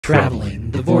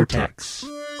Traveling the Vortex.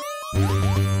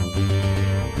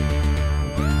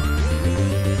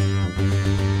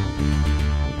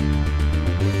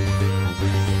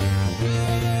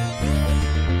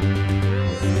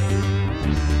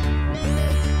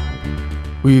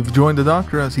 We've joined the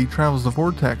Doctor as he travels the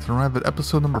Vortex and arrive at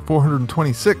episode number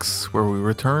 426, where we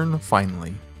return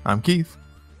finally. I'm Keith.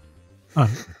 Oh,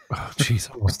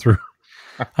 jeez, almost through.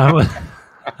 I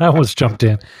almost jumped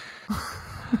in.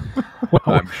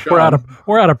 Well,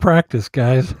 we're out of practice,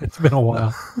 guys. It's been a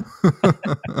while.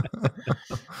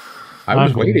 I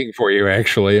was waiting for you,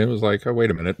 actually. It was like, oh, wait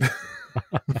a minute.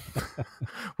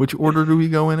 Which order do we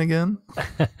go in again?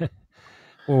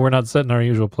 Well, we're not sitting in our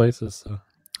usual places, so.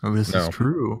 Oh, this is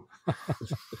true.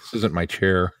 This isn't my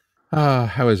chair.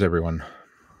 How is everyone?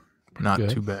 Not good.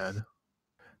 Too bad.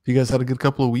 You guys had a good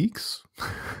couple of weeks?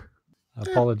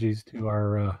 Apologies to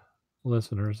our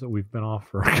listeners that we've been off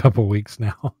for a couple of weeks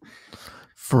now.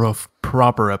 For a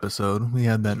proper episode, we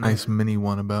had that nice mini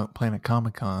one about Planet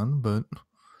Comic-Con, but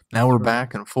now we're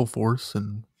back in full force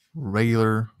and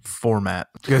regular format.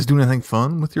 You guys do anything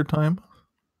fun with your time?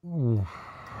 Ooh,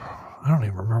 I don't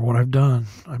even remember what I've done.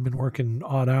 I've been working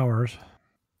odd hours.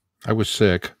 I was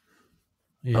sick.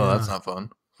 Yeah, Oh, that's not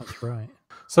fun. That's right.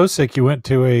 So sick you went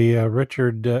to a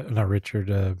Richard.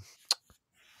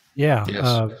 Yes.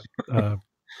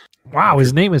 Wow,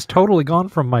 his name is totally gone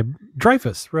from my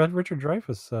Dreyfuss, Richard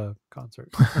Dreyfuss concert.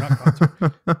 Or not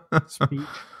concert.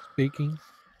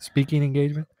 Speaking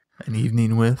engagement. An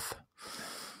evening with?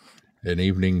 An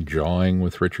evening jawing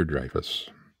with Richard Dreyfuss.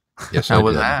 Yes, How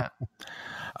was that?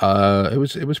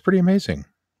 It was pretty amazing.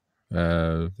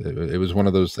 It was one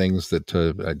of those things that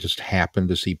I just happened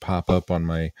to see pop up on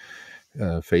my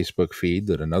Facebook feed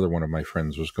that another one of my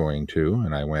friends was going to,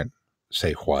 and I went,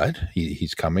 say what?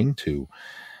 He's coming to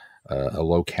a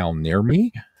locale near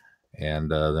me, and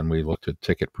then we looked at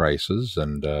ticket prices,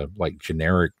 and like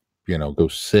generic, go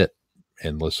sit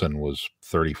and listen was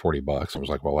 $30-$40. I was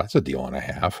like, well, that's a deal and a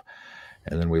half.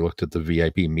 And then we looked at the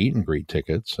VIP meet and greet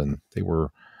tickets, and they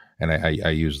were, and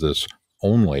I use this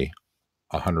only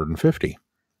 $150.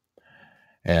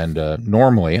 And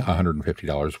normally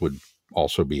 $150 would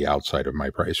also be outside of my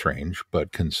price range,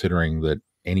 but considering that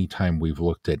anytime we've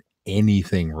looked at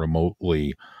anything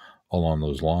remotely along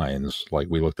those lines, like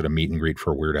we looked at a meet and greet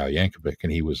for Weird Al Yankovic,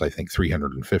 and he was, I think,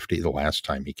 $350 the last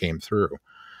time he came through.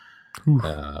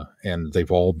 And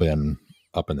they've all been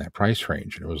up in that price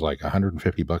range. And it was like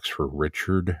 $150 for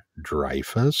Richard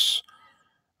Dreyfuss.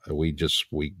 We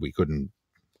couldn't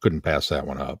pass that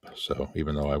one up. So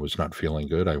even though I was not feeling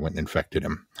good, I went and infected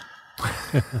him.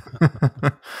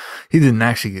 He didn't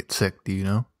actually get sick, do you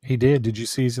know? He did. Did you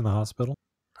see he's in the hospital?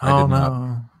 Oh,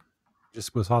 no.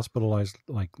 Just was hospitalized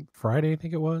like Friday, I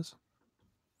think it was.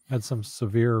 Had some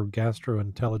severe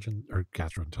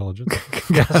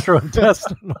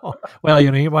gastrointestinal. Well,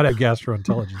 he might have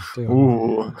gastrointelligence too.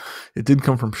 Ooh, it did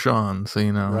come from Sean, so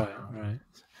you know. Right.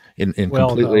 In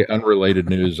completely unrelated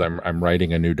news, I'm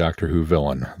writing a new Doctor Who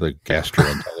villain, the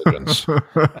gastrointelligence.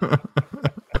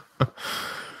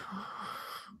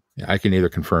 Yeah, I can either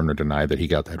confirm or deny that he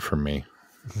got that from me.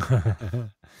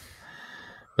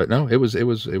 But no, it was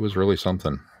really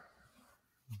something.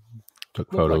 Took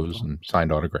photos and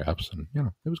signed autographs, and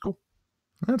it was cool.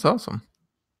 That's awesome.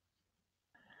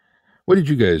 What did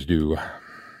you guys do?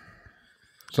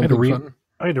 Something fun?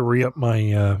 I had to re-up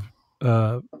my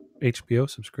HBO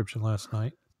subscription last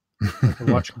night. I could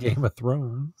watch Game of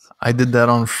Thrones. I did that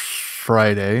on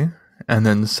Friday, and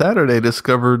then Saturday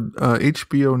discovered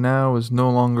HBO Now is no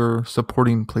longer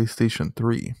supporting PlayStation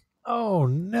 3. Oh,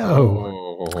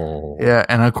 no. Oh. Yeah,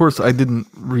 and of course I didn't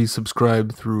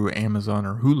resubscribe through Amazon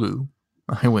or Hulu.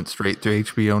 I went straight to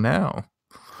HBO Now.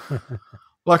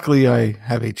 Luckily, I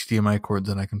have HDMI cords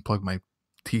and I can plug my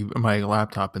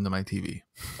laptop into my TV.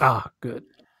 Ah, good.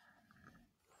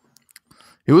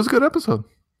 It was a good episode.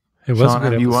 It was Sean, a good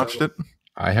have episode. you watched it?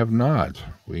 I have not.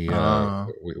 We are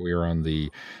on the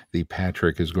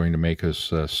Patrick is going to make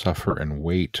us suffer and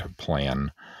wait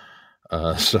plan.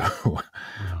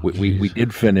 We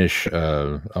did finish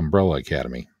Umbrella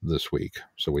Academy this week,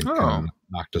 so we kind of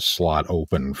knocked a slot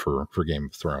open for Game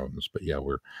of Thrones. But yeah,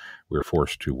 we're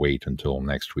forced to wait until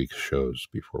next week's shows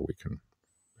before we can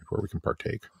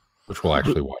partake, which we'll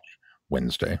actually watch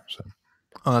Wednesday. So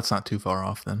that's not too far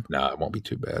off then. No, it won't be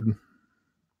too bad.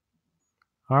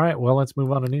 All right, well, let's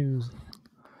move on to news.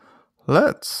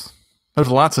 There's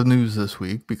lots of news this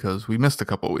week because we missed a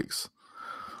couple weeks.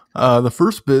 The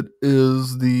first bit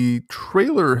is the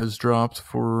trailer has dropped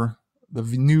for the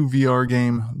new VR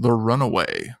game, The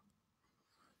Runaway.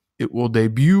 It will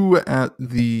debut at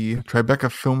the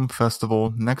Tribeca Film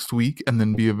Festival next week and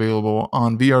then be available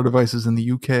on VR devices in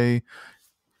the UK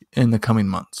in the coming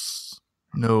months.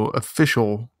 No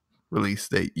official release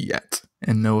date yet,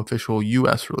 and no official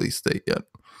US release date yet.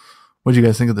 What do you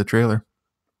guys think of the trailer?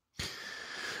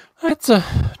 It's a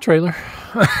trailer.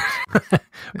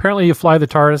 Apparently you fly the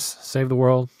TARDIS, save the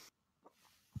world.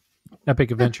 Epic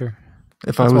adventure.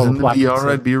 If I was in the VR,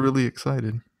 I'd be really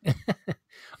excited.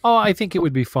 Oh, I think it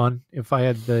would be fun if I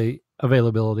had the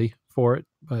availability for it.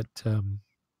 But,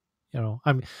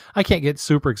 I can't get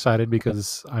super excited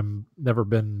because I'm never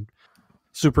been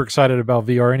super excited about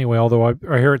VR anyway, although I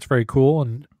hear it's very cool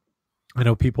and I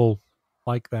know people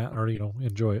like that or,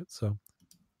 enjoy it. So,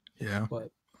 yeah. But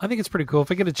I think it's pretty cool.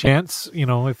 If I get a chance,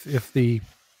 if the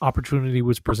opportunity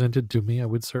was presented to me, I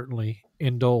would certainly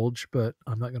indulge, but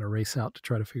I'm not going to race out to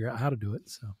try to figure out how to do it.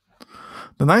 So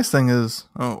the nice thing is,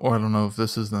 or I don't know if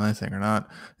this is the nice thing or not,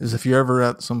 is if you're ever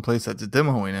at some place that's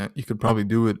demoing it, you could probably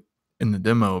do it in the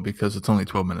demo because it's only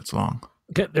 12 minutes long.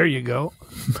 Okay, there you go.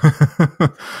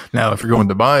 Now, if you're going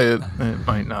to buy it, it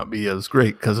might not be as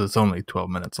great because it's only 12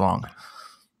 minutes long.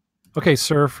 Okay,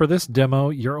 sir, for this demo,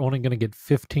 you're only going to get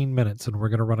 15 minutes and we're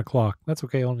going to run a clock. That's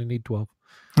okay. I only need 12.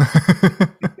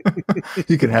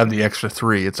 You can have the extra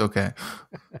 3. It's okay.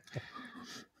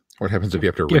 What happens if you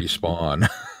have to respawn?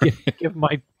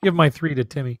 give my 3 to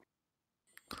Timmy.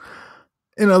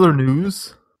 In other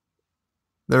news,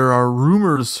 there are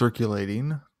rumors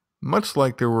circulating, much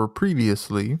like there were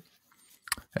previously,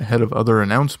 ahead of other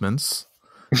announcements,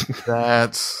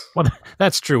 that... Well,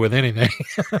 that's true with anything.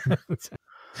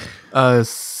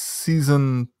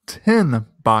 Season 10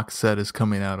 box set is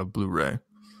coming out of Blu-ray.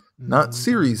 Not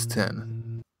Series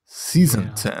 10.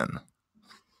 Season 10.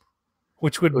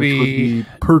 Which would be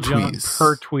Pertwee's.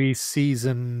 Pertwee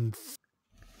season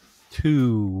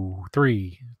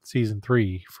 3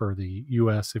 for the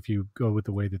U.S. If you go with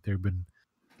the way that they've been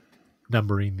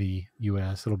numbering the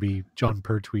U.S., it'll be John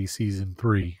Pertwee season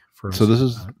 3 for so this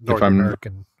is North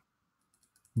American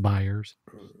buyers.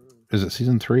 Is it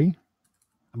season 3?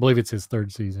 I believe it's his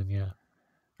 3rd season. Yeah.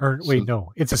 Or wait,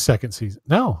 no, it's a 2nd season.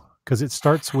 No, because it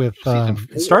starts with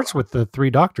the 3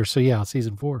 Doctors. So yeah,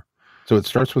 season 4. So it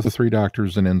starts with the 3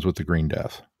 Doctors and ends with the Green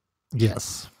Death.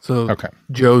 Yes. So okay,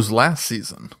 Joe's last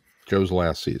season.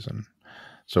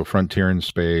 So Frontier in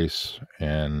Space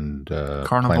and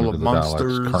Carnival of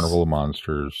Monsters. Daleks, Carnival of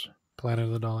Monsters. Planet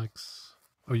of the Daleks.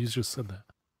 Oh, you just said that.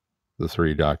 The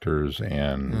 3 Doctors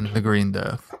and the Green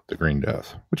Death.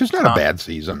 Which is not a bad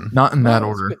season. Not in that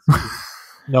order.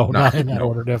 No, not in that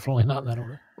order. Definitely not in that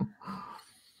order.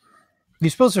 You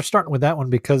suppose they're starting with that one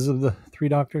because of the 3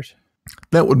 Doctors?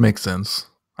 That would make sense,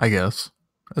 I guess.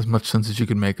 As much sense as you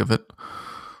can make of it.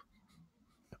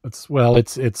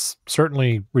 It's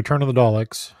certainly Return of the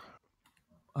Daleks,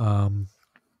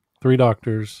 3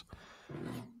 Doctors,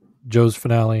 Joe's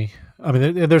finale. I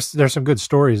mean, there's some good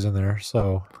stories in there.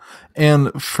 So,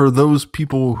 and for those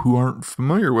people who aren't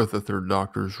familiar with the 3rd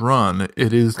Doctor's run,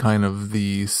 it is kind of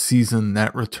the season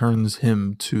that returns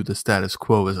him to the status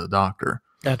quo as a Doctor.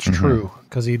 That's true,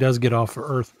 because he does get off of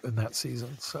Earth in that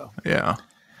season. So yeah,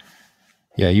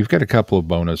 you've got a couple of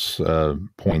bonus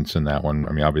points in that one.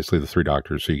 I mean, obviously the 3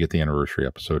 Doctors, so you get the anniversary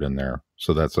episode in there,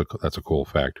 so that's a cool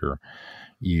factor.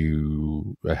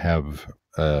 You have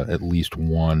at least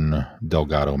one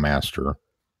Delgado Master.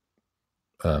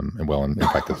 In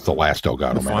fact, it's the last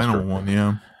Delgado the Master. Final one,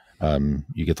 yeah.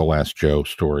 You get the last Joe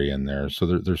story in there, so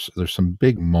there's some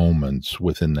big moments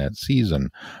within that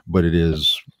season, but it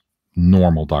is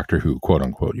normal Doctor Who, quote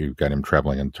unquote. You've got him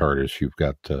traveling in TARDIS. You've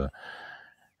got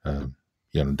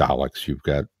Daleks. You've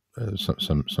got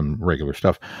some regular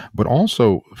stuff, but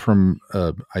also from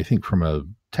I think from a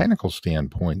technical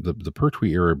standpoint, the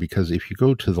Pertwee era, because if you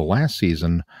go to the last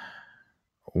season,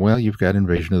 well, you've got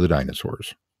Invasion of the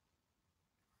Dinosaurs,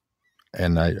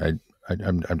 and I'm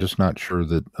just not sure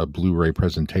that a Blu-ray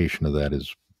presentation of that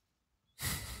is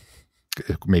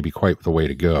maybe quite the way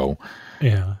to go.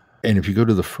 Yeah. And if you go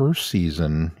to the first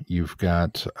season, you've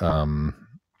got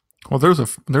well,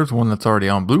 there's one that's already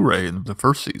on Blu-ray in the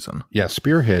first season. Yeah,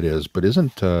 Spearhead is, but is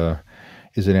it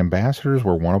Ambassadors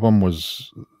where one of them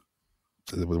was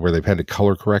where they've had to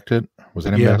color correct it? Was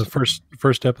that Ambassadors? Yeah, the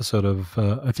first episode of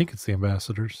I think it's the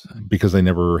Ambassadors, because they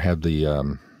never had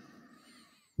the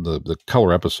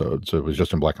color episode, so it was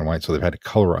just in black and white, so they've had to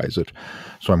colorize it.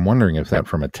 So I'm wondering if that,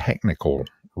 from a technical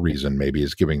reason, maybe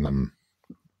is giving them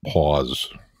pause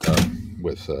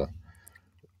with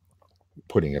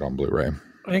putting it on Blu-ray.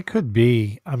 It could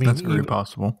be. I mean, that's very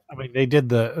possible. I mean,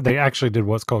 they actually did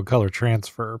what's called color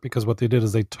transfer, because what they did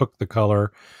is they took the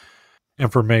color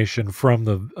information from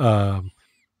the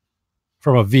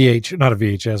from a not a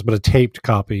VHS, but a taped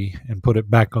copy, and put it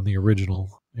back on the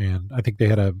original. And I think they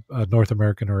had a North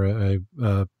American or a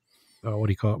what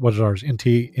do you call it? What is ours?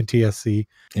 NTSC.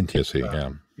 NTSC, yeah.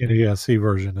 NTSC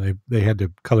version. They had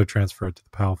to color transfer it to the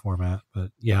PAL format. But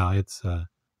yeah, it's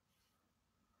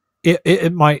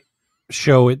it might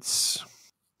show its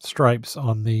stripes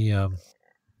on the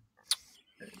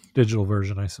digital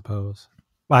version, I suppose.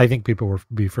 I think people will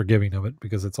be forgiving of it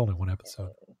because it's only one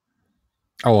episode.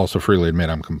 I'll also freely admit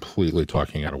I'm completely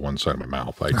talking out of one side of my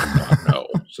mouth. I do not know.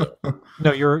 So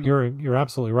no, you're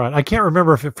absolutely right. I can't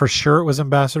remember if for sure it was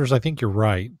Ambassadors. I think you're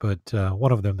right, but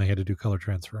one of them they had to do color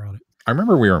transfer on it. I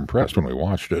remember we were impressed when we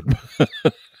watched it.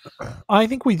 I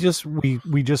think we just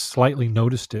slightly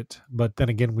noticed it, but then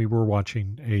again, we were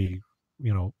watching a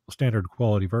standard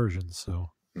quality version,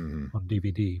 so on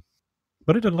DVD.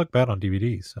 But it doesn't look bad on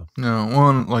DVD. So no,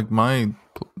 one like my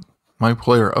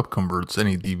player upconverts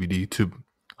any DVD to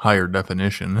higher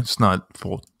definition. It's not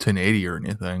full 1080 or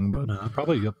anything, but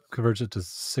probably converts it to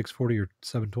 640 or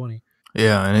 720.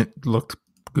 Yeah, and it looked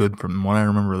good from what I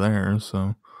remember there.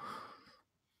 So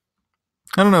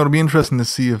I don't know. It'll be interesting to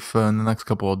see if in the next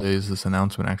couple of days this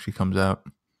announcement actually comes out.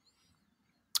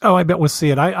 Oh, I bet we'll see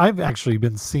it. I've actually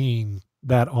been seeing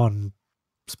that on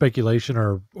speculation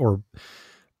or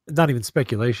not even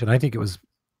speculation. I think it was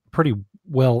pretty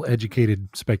well educated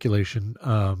speculation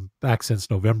back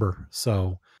since November.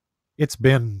 So it's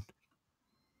been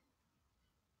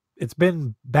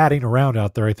batting around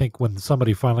out there. I think when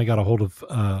somebody finally got a hold of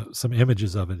some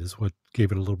images of it is what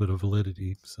gave it a little bit of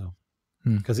validity. So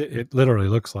because it literally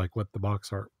looks like what the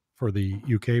box art for the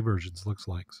UK versions looks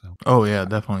like. So oh yeah,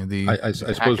 definitely. I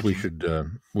suppose we should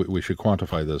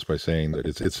quantify this by saying that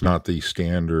it's not the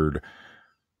standard.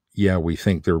 Yeah, we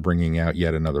think they're bringing out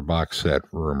yet another box set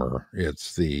rumor.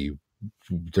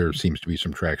 There seems to be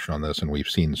some traction on this, and we've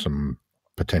seen some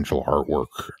potential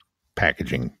artwork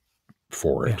packaging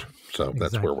for it. Yeah, so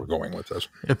that's where we're going with this.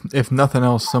 If nothing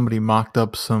else, somebody mocked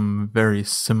up some very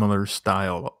similar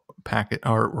style packet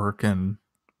artwork and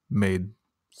made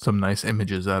some nice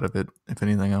images out of it, if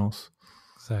anything else.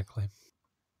 Exactly.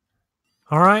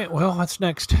 All right, well, what's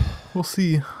next? We'll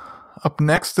see. Up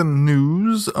next in the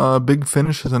news, Big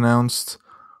Finish has announced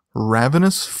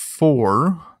Ravenous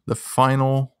 4, the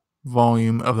final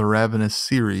volume of the Ravenous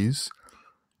series.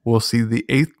 We'll see the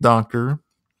 8th Doctor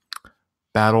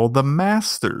battle the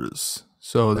Masters.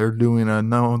 So they're doing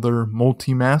another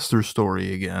multi-master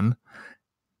story again,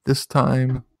 this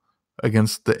time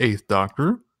against the 8th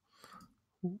Doctor.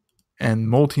 And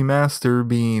multi-master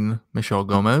being Michelle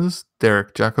Gomez,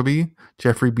 Derek Jacobi,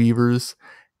 Jeffrey Beavers,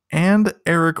 and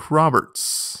Eric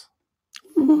Roberts.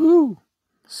 Woo-hoo.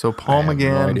 So Paul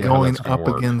McGann going up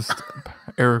against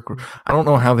Eric. I don't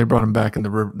know how they brought him back in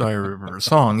the Diary of a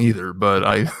Song either,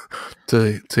 but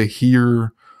to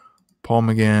hear Paul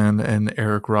McGann and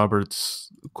Eric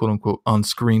Roberts, quote unquote, on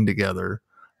screen together,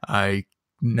 I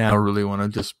now really want to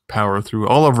just power through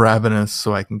all of Ravenous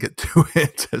so I can get to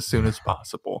it as soon as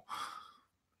possible.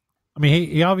 I mean,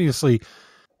 he obviously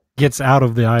gets out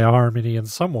of the iHarmony in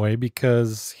some way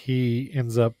because he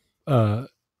ends up,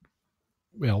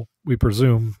 we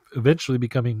presume, eventually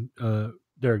becoming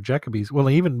Derek Jacobi's. Well,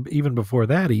 even before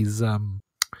that, he's I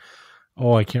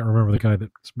can't remember the guy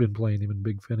that's been playing him in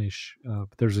Big Finish.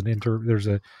 But there's a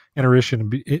the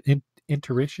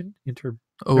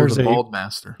Bald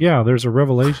Master. Yeah, there's a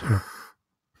revelation.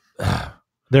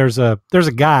 There's a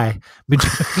guy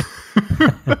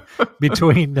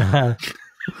between Eric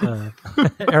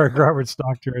Roberts'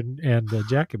 Doctor and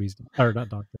Jacobi's, or not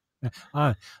Doctor.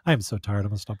 I'm so tired. I'm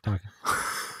gonna stop talking.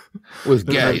 With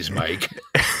guys, Mike.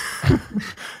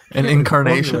 An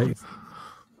incarnation.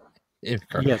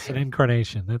 Yes, an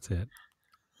incarnation. That's it.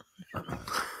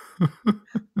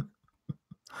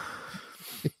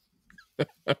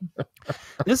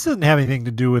 This doesn't have anything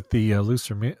to do with the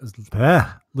Lucy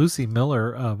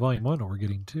Miller Volume 1 we're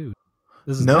getting too.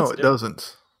 It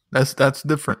doesn't. That's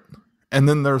different. And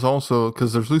then there's also,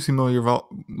 because there's Lucy Miller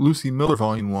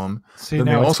Volume 1. See, then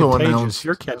now they also announced, contagious.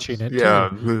 You're catching it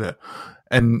too.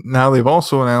 And now they've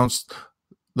also announced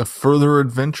the further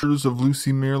adventures of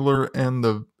Lucy Miller and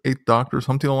the 8th Doctor,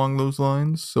 something along those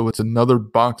lines. So it's another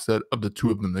box set of the two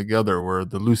of them together, where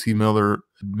the Lucy Miller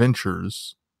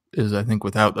Adventures is, I think,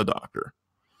 without the Doctor.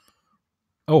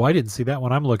 Oh, I didn't see that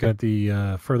one. I'm looking at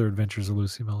the Further Adventures of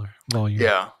Lucy Miller volume.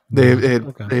 Yeah, they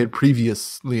had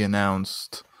previously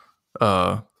announced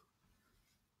a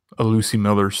Lucy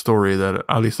Miller story that,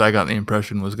 at least I got the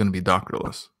impression, was going to be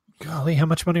doctorless. Golly, how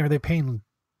much money are they paying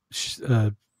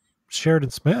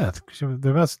Sheridan Smith?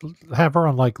 They must have her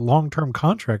on like long-term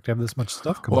contract to have this much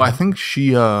stuff coming. Well, I think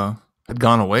she had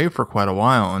gone away for quite a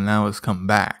while and now has come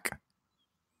back.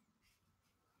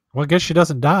 Well, I guess she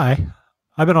doesn't die.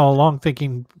 I've been all along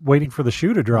waiting for the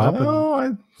shoe to drop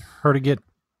and her to get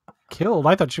killed.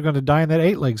 I thought she was going to die in that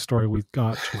 8-leg story we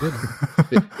got. She didn't.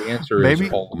 The answer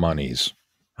is all the monies.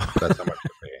 That's how much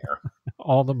they're paying her.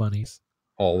 All the monies.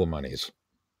 All the monies.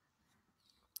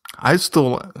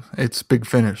 It's Big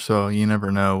Finish, so you never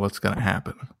know what's going to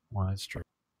happen. Well, that's true.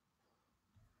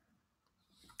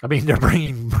 I mean, they're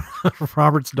bringing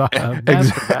Robert's master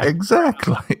back.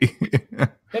 Exactly.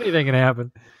 Anything can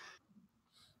happen.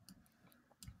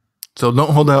 So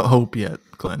don't hold out hope yet,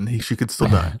 Glenn. She could still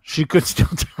die. She could still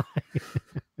die.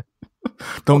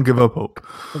 Don't give up hope.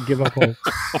 Don't give up hope.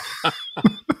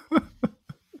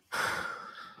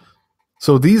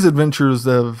 So these adventures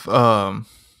of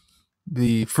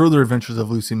the further adventures of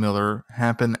Lucy Miller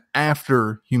happen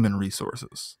after Human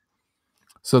Resources.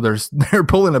 So they're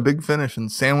pulling a Big Finish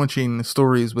and sandwiching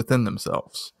stories within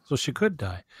themselves. So she could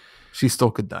die. She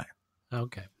still could die.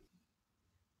 Okay.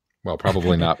 Well,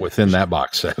 probably not within that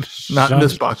box set. Not in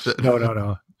this box set.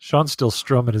 No. Sean's still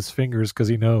strumming his fingers because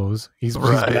he knows he's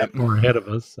that more ahead of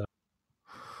us. So.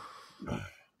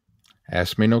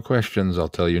 Ask me no questions. I'll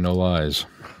tell you no lies.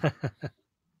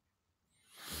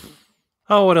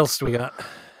 Oh, what else do we got?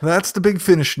 That's the Big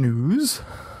Finish news.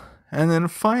 And then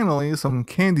finally, some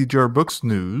Candy Jar Books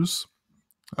news.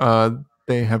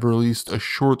 They have released a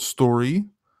short story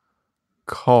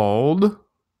called...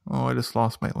 Oh, I just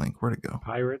lost my link. Where'd it go?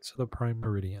 Pirates of the Prime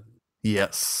Meridian.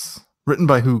 Yes. Written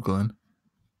by who, Glenn?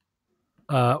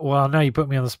 Well, now you put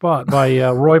me on the spot. By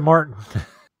Roy Martin.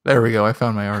 There we go. I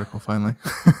found my article finally.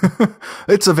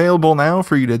 It's available now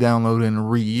for you to download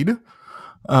and read.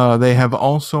 They have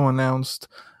also announced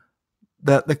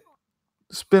that the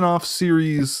spin-off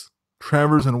series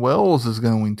Travers and Wells is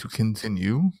going to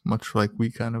continue, much like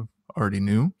we kind of already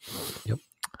knew. Yep.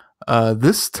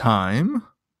 This time...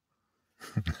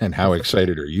 And how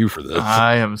excited are you for this?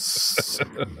 I am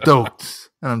stoked.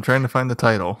 And I'm trying to find the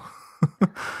title.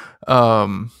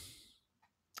 The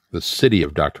City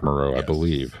of Dr. Moreau, yes. I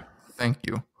believe. Thank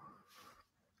you.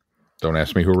 Don't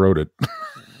ask me who wrote it.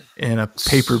 In a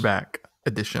paperback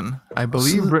edition. I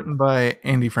believe written by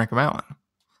Andy Frankham-Allen.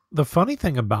 The funny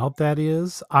thing about that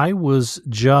is I was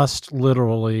just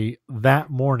literally that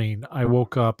morning, I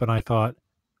woke up and I thought,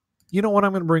 you know what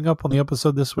I'm going to bring up on the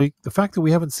episode this week? The fact that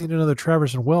we haven't seen another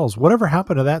Travers and Wells. Whatever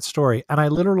happened to that story? And I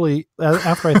literally,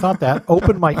 after I thought that,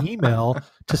 opened my email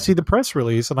to see the press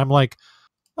release, and I'm like,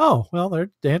 oh, well, they're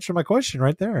answering my question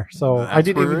right there. So I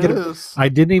didn't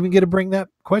even get to bring that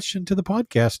question to the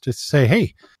podcast to say,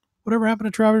 hey, whatever happened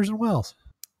to Travers and Wells?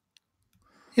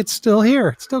 It's still here.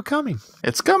 It's still coming.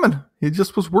 It's coming. He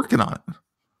just was working on it.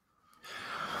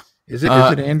 Is it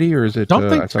Andy or is it? Don't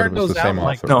they I thought turn it was those the same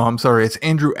out author. No, I'm sorry. It's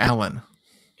Andrew Allen.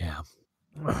 Yeah.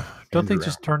 Don't they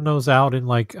just turn those out in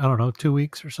 2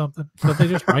 weeks or something? Don't they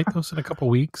just write those in a couple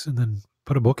weeks and then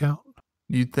put a book out?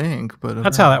 You'd think, but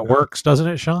that's how that works, doesn't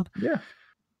it, Sean? Yeah.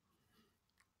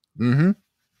 Mm-hmm.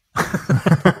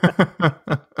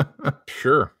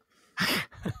 Sure.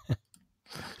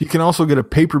 You can also get a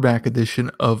paperback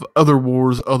edition of Other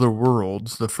Wars, Other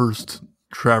Worlds, the first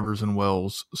Travers and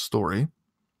Wells story.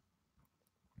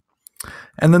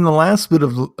 And then the last bit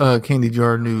of Candy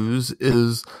Jar news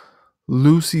is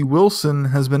Lucy Wilson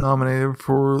has been nominated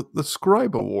for the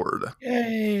Scribe Award.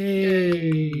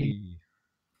 Yay!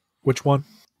 Which one?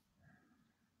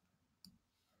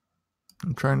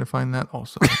 I'm trying to find that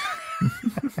also.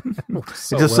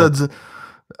 So it just says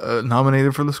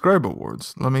nominated for the Scribe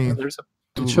Awards. Let me.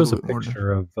 It shows a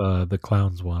picture of the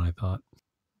clowns one, I thought.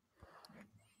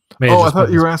 I thought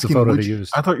you were asking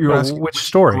which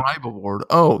story? Scribe Award.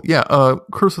 Oh, yeah.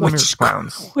 Curse of the Mirror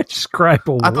Clowns. Which Scribe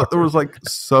Award? I thought there was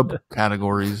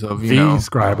subcategories of, the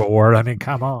Scribe Award. I mean,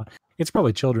 come on. It's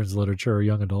probably children's literature or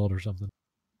young adult or something.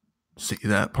 See,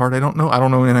 that part I don't know. I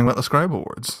don't know anything about the Scribe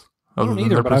Awards. I don't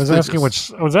either, but I was asking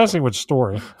which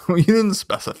story. Well, you didn't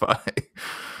specify.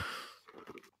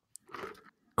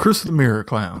 Curse of the Mirror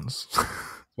Clowns. That's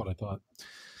what I thought.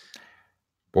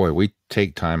 Boy, we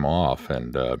take time off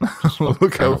and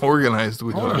look how organized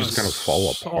we are. Just kind of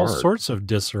fall apart. All sorts of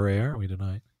disarray, aren't we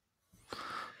tonight?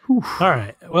 Whew. All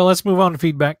right. Well, let's move on to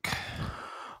feedback.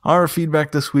 Our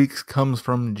feedback this week comes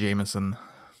from Jameson.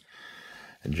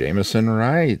 Jameson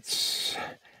writes,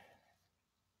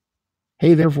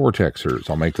 hey there, Vortexers.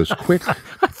 I'll make this quick. I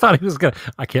thought he was going to...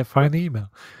 I can't find the email.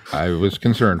 I was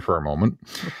concerned for a moment.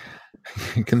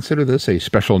 Consider this a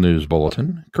special news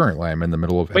bulletin. Currently, I'm in the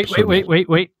middle of wait. And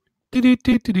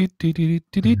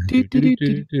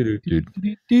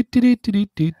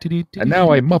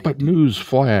now a Muppet News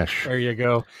Flash. There you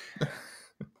go.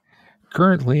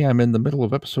 Currently, I'm in the middle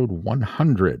of episode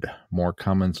 100. More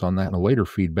comments on that in a later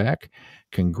feedback.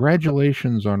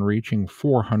 Congratulations on reaching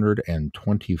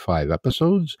 425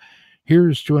 episodes.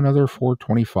 Here's to another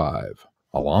 425.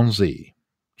 Allons-y,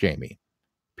 Jamie.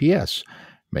 P.S.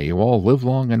 May you all live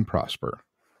long and prosper.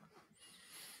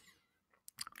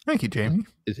 Thank you, Jamie.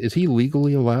 Is he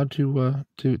legally allowed to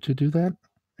do that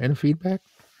in a feedback?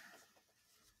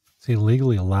 Is he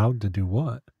legally allowed to do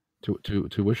what?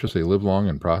 To wish us a live long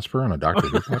and prosper on a Doctor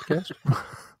Who podcast?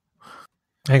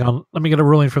 Hang on. Let me get a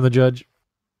ruling from the judge.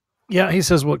 Yeah, he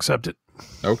says we'll accept it.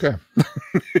 Okay.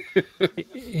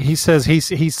 He says he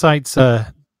cites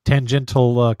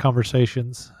tangential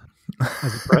conversations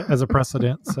as a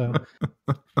precedent. So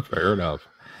fair enough.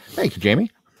 Thank you,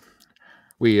 Jamie.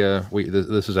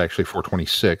 This is actually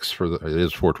 426 it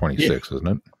is 426, isn't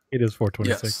it? It is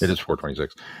 426. Yes. It is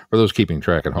 426. For those keeping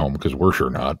track at home, because we're sure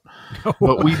not.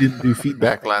 But we didn't do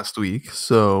feedback last week,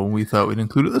 so we thought we'd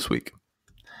include it this week.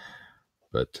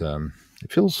 But it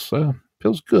feels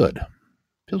good.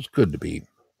 Feels good to be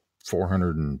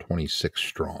 426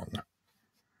 strong.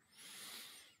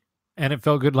 And it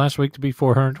felt good last week to be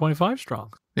 425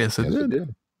 strong. Yes, it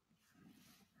did.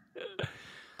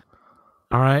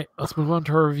 All right, let's move on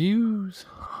to our reviews.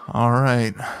 All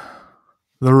right.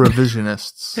 The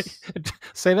Revisionists.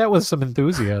 Say that with some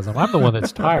enthusiasm. I'm the one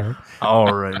that's tired.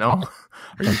 All right. No.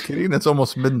 Are you kidding? It's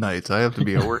almost midnight. I have to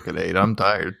be at work at 8. I'm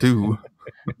tired too.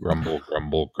 Grumble,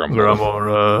 grumble, grumble.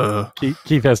 Grumble.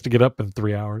 Keith has to get up in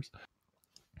 3 hours.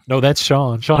 No, that's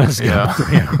Sean. Sean has to get up in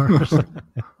 3 hours.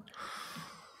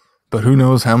 But who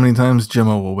knows how many times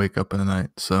Jimmo will wake up in the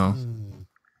night. So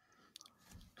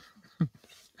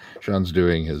Sean's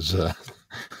doing his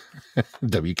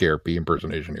WKRP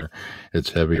impersonation here.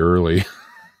 It's heavy early.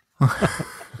 The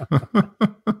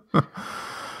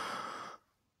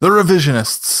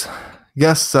Revisionists.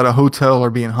 Guests at a hotel are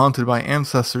being haunted by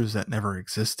ancestors that never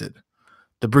existed.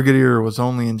 The Brigadier was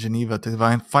only in Geneva to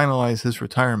finalize his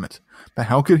retirement, but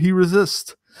how could he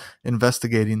resist?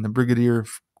 Investigating, the Brigadier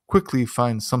quickly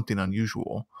finds something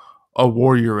unusual. A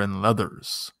warrior in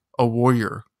leathers. A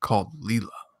warrior called Leela.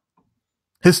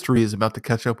 History is about to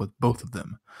catch up with both of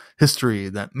them. History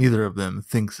that neither of them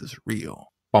thinks is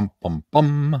real. Bum, bum,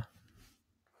 bum.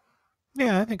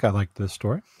 Yeah, I think I liked this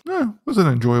story. Yeah, it was an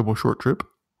enjoyable short trip.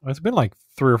 It's been like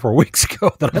 3 or 4 weeks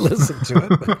ago that I listened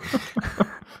to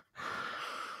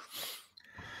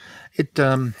it.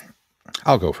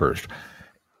 I'll go first.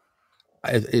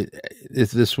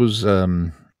 This was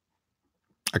a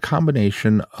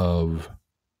combination of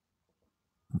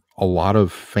a lot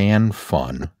of fan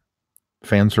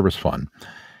service fun,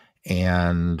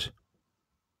 and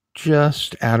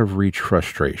just out of reach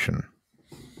frustration.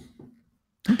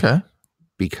 Okay.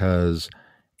 Because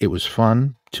it was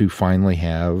fun to finally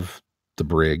have the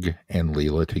Brig and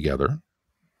Leela together,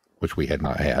 which we had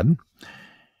not had.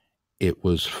 It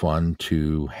was fun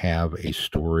to have a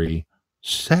story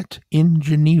set in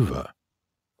Geneva.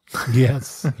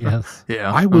 Yes.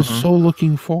 Yeah. I was so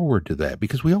looking forward to that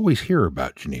because we always hear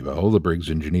about Geneva. Oh, the Brig's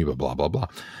in Geneva, blah, blah, blah.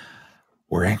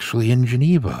 We're actually in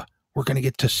Geneva. We're going to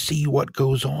get to see what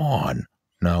goes on.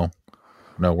 No,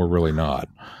 we're really not.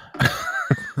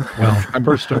 Well,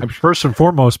 first and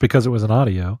foremost, because it was an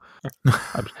audio.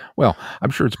 I'm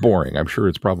sure it's boring. I'm sure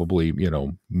it's probably,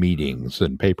 meetings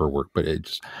and paperwork, but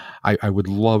I would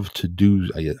love to do,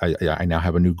 I now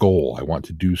have a new goal. I want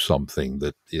to do something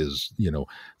that is,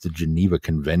 the Geneva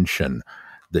Convention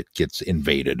that gets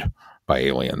invaded by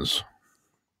aliens.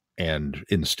 And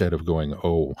instead of going,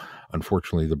 oh,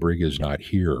 unfortunately, the Brig is not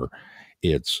here,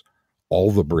 it's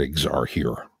all the Brigs are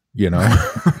here.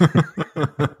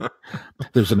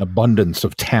 There's an abundance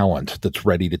of talent that's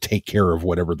ready to take care of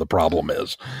whatever the problem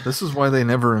is. This is why they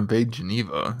never invade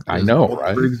Geneva. I know,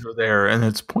 right? The Brigs are there, and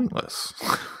it's pointless.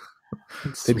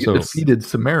 They get defeated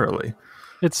summarily.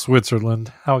 It's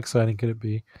Switzerland. How exciting could it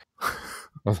be?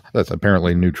 Well, that's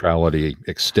apparently neutrality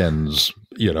extends,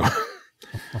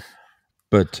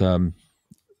 But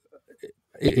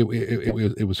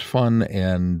it was fun,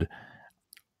 and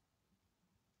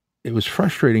it was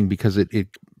frustrating because it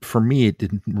for me, it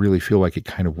didn't really feel like it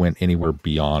kind of went anywhere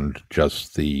beyond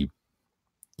just the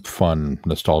fun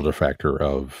nostalgia factor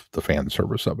of the fan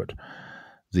service of it.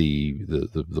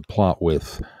 The plot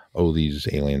with, these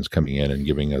aliens coming in and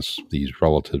giving us these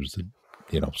relatives that,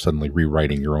 suddenly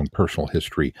rewriting your own personal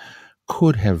history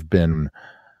could have been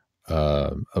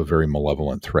a very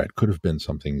malevolent threat. Could have been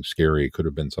something scary. Could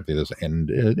have been something this, and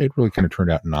it really kind of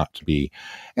turned out not to be.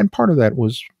 And part of that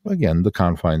was, again, the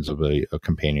confines of a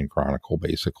companion chronicle,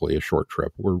 basically a short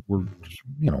trip. We're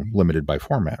limited by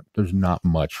format. There's not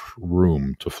much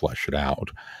room to flesh it out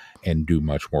and do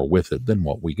much more with it than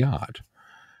what we got.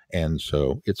 And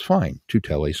so it's fine to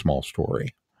tell a small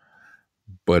story,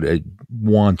 but I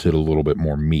wanted a little bit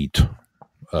more meat,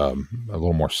 a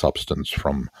little more substance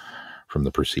from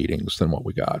the proceedings than what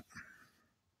we got.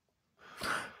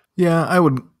 Yeah, I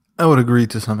would agree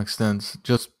to some extent.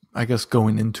 Just, I guess,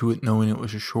 going into it knowing it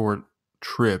was a short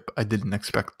trip, I didn't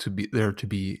expect to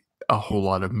be a whole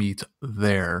lot of meat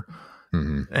there.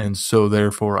 Mm-hmm. And so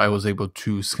therefore I was able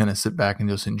to kind of sit back and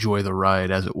just enjoy the ride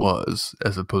as it was,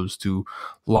 as opposed to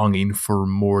longing for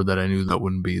more that I knew that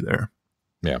wouldn't be there.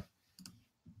 Yeah.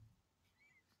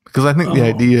 Because I think the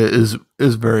idea is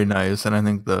very nice, and I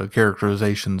think the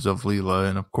characterizations of Leela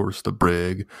and of course the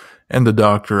Brig and the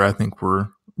Doctor, I think were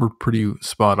pretty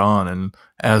spot on, and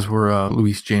as were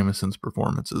Louise Jameson's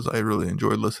performances. I really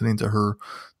enjoyed listening to her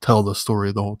tell the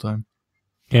story the whole time.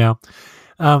 Yeah.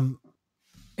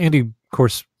 Andy, of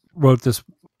course, wrote this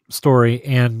story,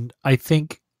 and I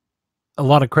think a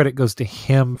lot of credit goes to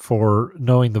him for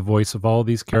knowing the voice of all of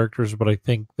these characters, but I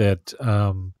think that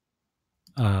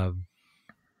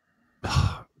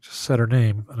just said her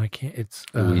name, and I can't. It's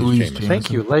Louise Jameson. Thank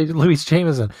you, Louise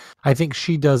Jameson. I think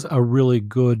she does a really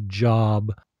good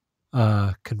job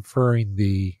conferring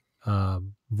the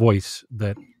voice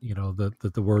that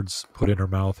that the words put in her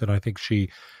mouth, and I think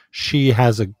she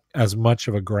has as much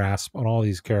of a grasp on all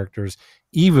these characters,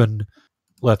 even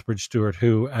Lethbridge Stewart,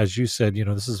 who, as you said,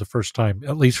 this is the first time,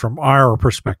 at least from our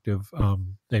perspective,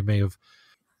 they may have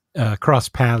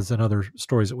crossed paths in other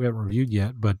stories that we haven't reviewed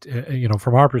yet, but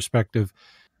from our perspective,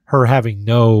 her having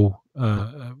no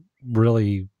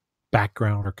really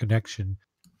background or connection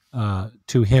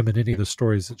to him in any of the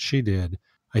stories that she did,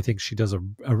 I think she does a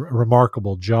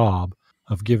remarkable job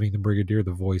of giving the Brigadier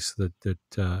the voice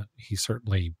that he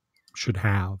certainly should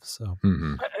have. So,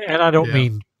 Mm-hmm. and I don't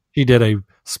mean he did a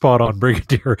spot on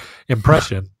Brigadier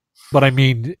impression, but I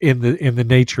mean in the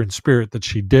nature and spirit that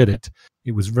she did it,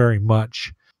 it was very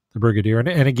much the Brigadier. And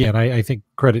again, I think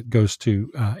credit goes to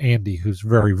Andy, who's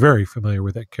very, very familiar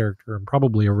with that character and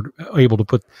probably able to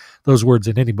put those words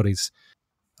in anybody's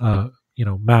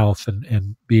mouth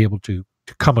and be able to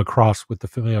come across with the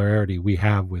familiarity we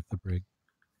have with the Brig.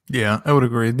 Yeah, I would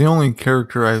agree. The only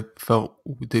character I felt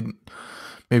we didn't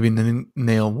maybe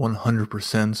nail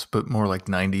 100%, but more like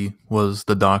 90, was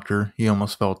the Doctor. He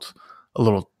almost felt a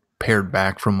little pared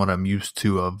back from what I'm used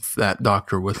to of that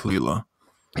Doctor with Leela.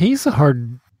 He's a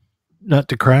hard nut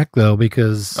to crack, though,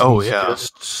 because he's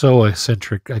just so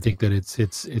eccentric. I think that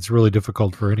it's really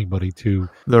difficult for anybody to.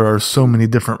 There are so many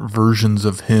different versions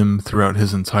of him throughout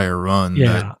his entire run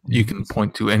that you can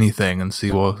point to anything and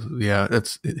see, well, yeah,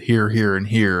 it's here, and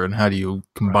here, and how do you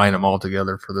combine them all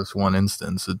together for this one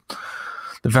instance?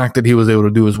 The fact that he was able to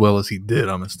do as well as he did,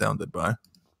 I'm astounded by,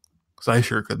 because I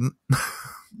sure couldn't.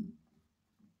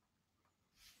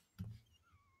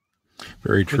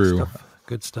 Very true.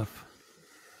 Good stuff.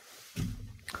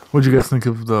 What did you guys think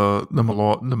of the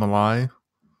Malai,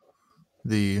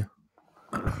 the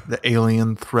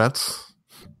alien threats,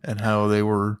 and how they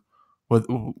were,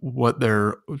 what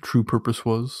their true purpose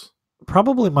was?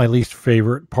 Probably my least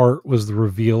favorite part was the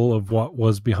reveal of what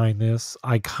was behind this.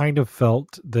 I kind of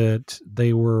felt that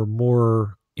they were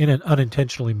more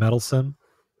unintentionally meddlesome.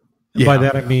 And by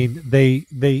that I mean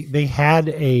they had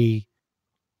a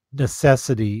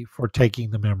necessity for taking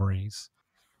the memories.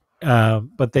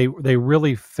 But they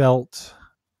really felt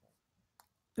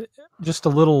just a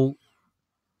little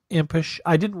impish.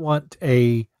 I didn't want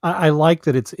I like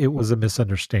that it was a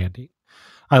misunderstanding.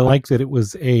 I like that it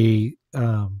was a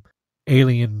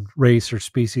alien race or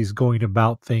species going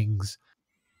about things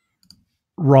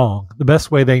wrong, the best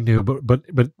way they knew, but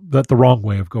the wrong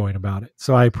way of going about it.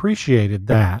 So I appreciated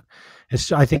that.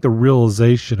 I think the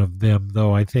realization of them,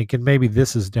 though, I think, and maybe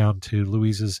this is down to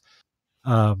Louise's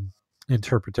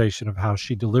interpretation of how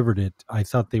she delivered it, I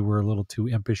thought they were a little too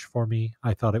impish for me.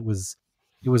 I thought it was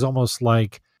almost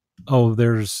like, oh,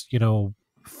 there's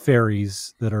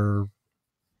fairies that are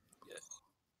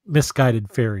misguided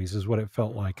fairies, is what it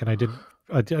felt like, and I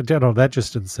don't know, that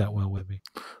just didn't set well with me.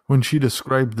 When she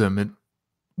described them,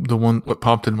 what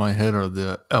popped in my head are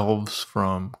the elves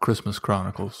from Christmas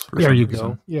Chronicles. There you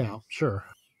go. Yeah, sure.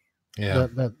 Yeah,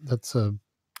 that's a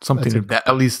something of that,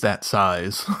 at least that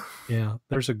size. Yeah,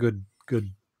 there's a good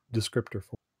descriptor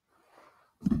for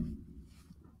it.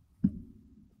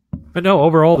 But no,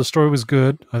 overall the story was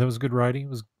good. I thought it was good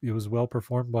writing. It was well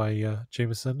performed by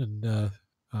Jameson, and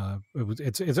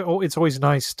It's always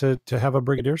nice to have a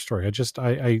Brigadier story.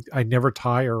 I never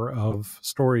tire of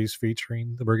stories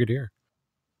featuring the Brigadier,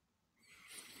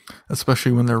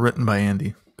 especially when they're written by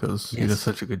Andy, because he Yes. does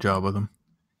such a good job with them.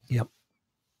 Yep.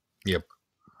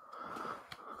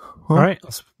 Well, All right,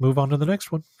 let's move on to the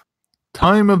next one.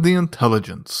 Time of the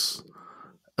Intelligence.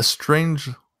 A strange.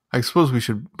 I suppose we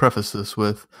should preface this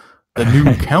with the new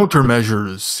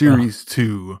Countermeasures Series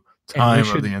 2. Time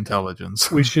of the Intelligence.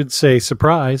 We should say,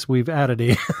 surprise, we've added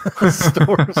a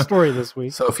story this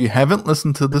week. So if you haven't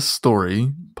listened to this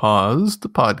story, pause the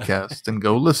podcast and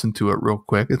go listen to it real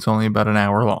quick. It's only about an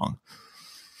hour long.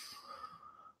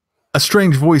 A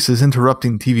strange voice is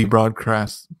interrupting TV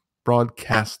broadcasts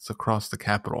across the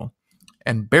capital,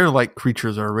 and bear-like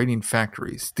creatures are raiding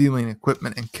factories, stealing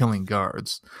equipment, and killing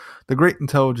guards. The Great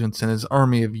Intelligence and his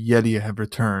army of Yeti have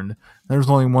returned, and there's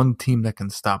only one team that can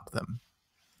stop them.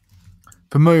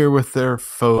 Familiar with their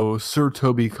foe, Sir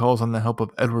Toby calls on the help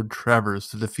of Edward Travers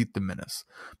to defeat the menace.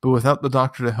 But without the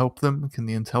Doctor to help them, can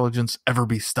the Intelligence ever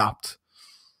be stopped?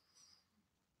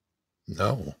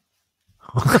 No.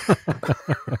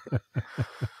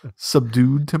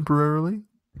 Subdued temporarily?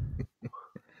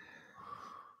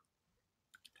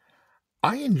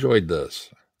 I enjoyed this.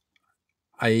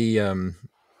 I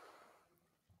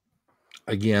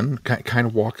again kind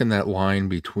of walking that line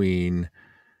between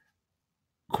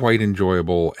quite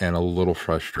enjoyable and a little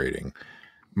frustrating.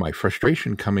 My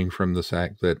frustration coming from the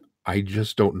fact that I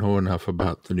just don't know enough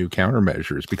about the new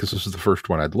countermeasures, because this is the first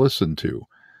one I'd listened to.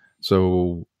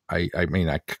 So I mean,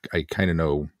 I kind of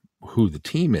know who the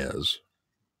team is,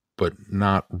 but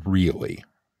not really.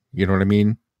 You know what I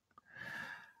mean?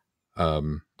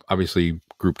 Obviously,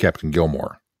 Group Captain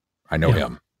Gilmore, I know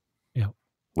him. Yeah.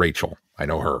 Rachel, I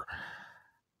know her.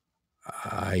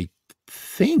 I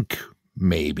think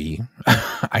maybe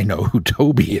I know who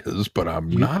Toby is, but I'm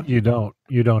not. You don't.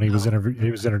 He was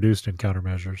introduced in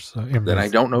Countermeasures. Then I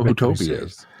don't know who Toby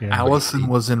is. Yeah. Allison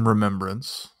was in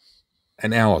Remembrance.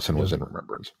 And Allison was in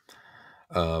Remembrance.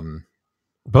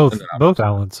 Both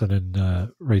Allison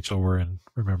and Rachel were in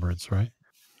Remembrance, right?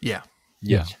 Yeah.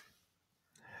 Yes.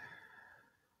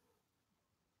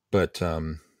 But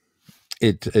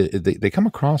they come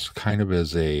across kind of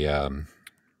as a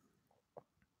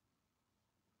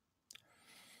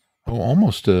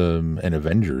almost an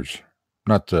Avengers,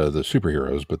 not the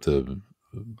superheroes, but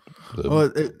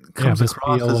it comes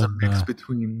across as a and, mix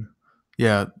between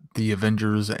the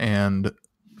Avengers and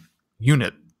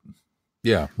Unit.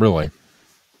 Yeah, really.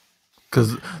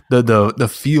 Because the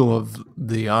feel of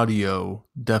the audio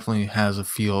definitely has a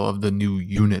feel of the new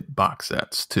Unit box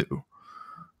sets too.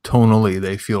 Tonally,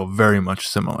 they feel very much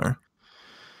similar.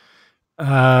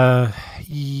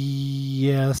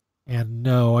 Yes and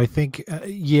no. I think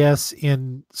yes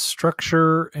in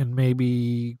structure and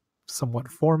maybe somewhat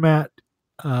format.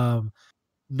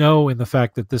 No, in the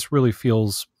fact that this really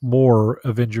feels more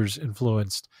Avengers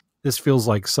influenced. This feels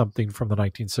like something from the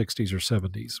 1960s or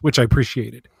 70s, which I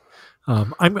appreciated.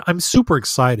 I'm super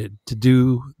excited to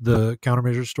do the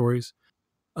Countermeasure stories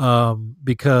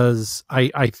because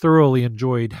I thoroughly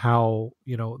enjoyed how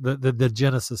the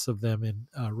genesis of them in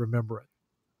Remembrance.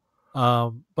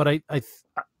 But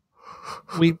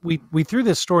we threw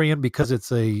this story in because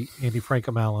it's a Andy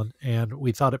Frankham-Allen, and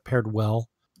we thought it paired well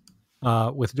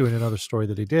with doing another story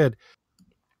that he did.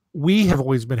 We have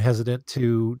always been hesitant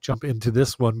to jump into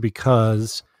this one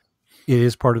because it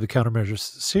is part of the Countermeasures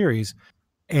series,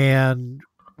 and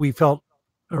we felt,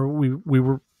 or we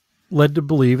were led to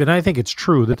believe, and I think it's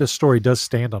true, that this story does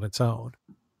stand on its own.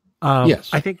 Yes.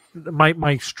 I think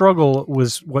my struggle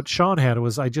was what Sean had,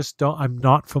 was I'm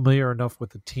not familiar enough with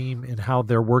the team and how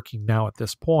they're working now at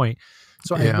this point.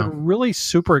 So I've been really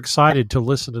super excited to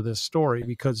listen to this story,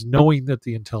 because knowing that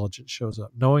the Intelligence shows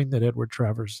up, knowing that Edward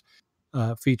Travers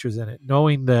features in it,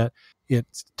 knowing that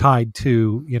it's tied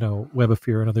to Web of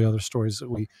Fear and the other stories that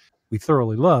we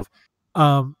thoroughly love.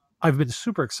 I've been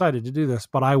super excited to do this,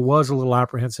 but I was a little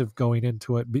apprehensive going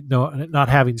into it, not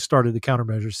having started the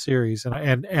Countermeasures series,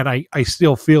 and I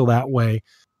still feel that way.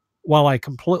 While I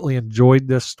completely enjoyed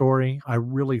this story, I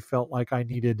really felt like I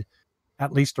needed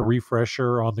at least a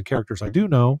refresher on the characters I do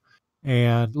know,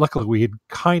 and luckily we had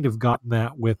kind of gotten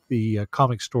that with the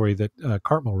comic story that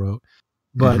Cartmel wrote,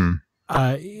 but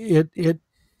I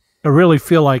really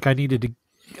feel like I needed to.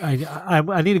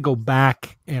 I need to go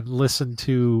back and listen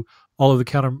to all of the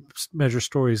Countermeasure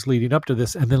stories leading up to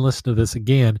this, and then listen to this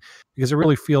again, because I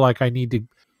really feel like I need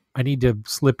to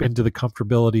slip into the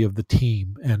comfortability of the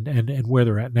team and where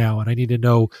they're at now, and I need to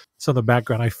know some of the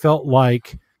background. I felt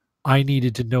like I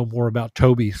needed to know more about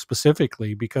Toby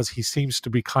specifically, because he seems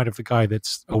to be kind of the guy that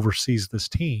oversees this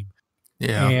team.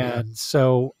 Yeah. And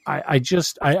so I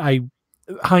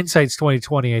hindsight's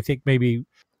 2020. I think maybe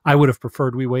I would have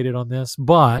preferred we waited on this,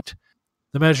 but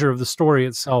the measure of the story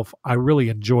itself, I really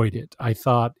enjoyed it. I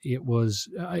thought it was.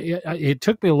 It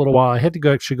took me a little while. I had to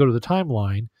actually go to the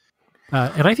timeline,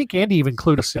 and I think Andy even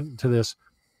clued us into this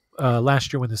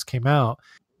last year when this came out.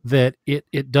 That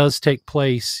it does take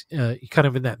place kind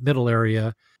of in that middle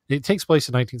area. It takes place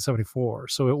in 1974,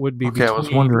 so it would be. Okay, I was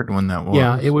wondering when that was.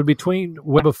 Yeah, it would be between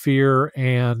Web of Fear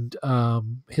and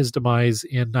his demise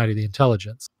in Night of the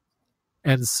Intelligence,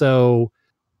 and so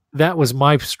that was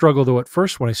my struggle. Though at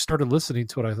first, when I started listening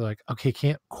to it, I was like, okay,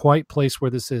 can't quite place where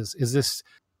this is. Is this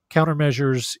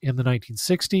countermeasures in the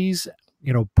 1960s?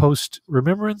 Post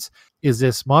Remembrance? Is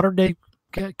this modern day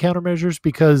countermeasures?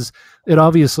 Because it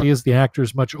obviously is the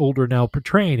actors much older now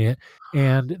portraying it,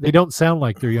 and they don't sound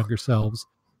like their younger selves.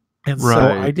 And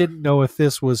so I didn't know if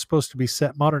this was supposed to be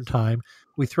set modern time.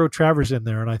 We throw Travers in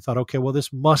there, and I thought, okay, well,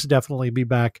 this must definitely be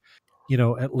back,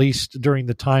 at least during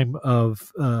the time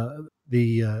of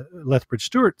the Lethbridge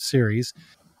Stewart series.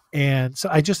 And so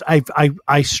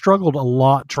I struggled a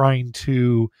lot trying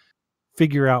to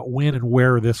figure out when and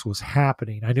where this was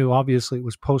happening. I knew obviously it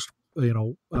was post,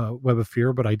 Web of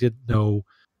Fear, but I didn't know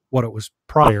what it was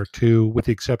prior to, with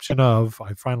the exception of,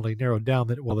 I finally narrowed down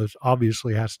that, well, this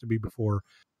obviously has to be before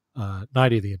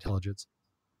Night of the Intelligence.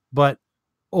 But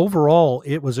overall,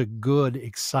 it was a good,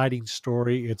 exciting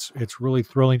story. It's really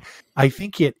thrilling. I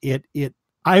think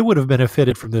I would have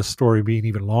benefited from this story being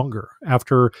even longer.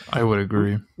 After I would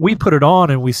agree, we put it on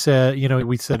and we said,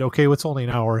 okay, it's only an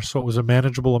hour, so it was a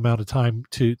manageable amount of time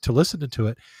to listen to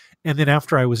it. And then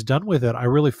after I was done with it, I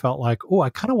really felt like, I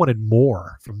kind of wanted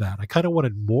more from that. I kind of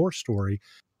wanted more story.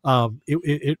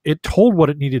 It told what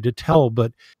it needed to tell,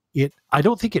 but I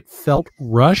don't think it felt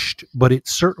rushed, but it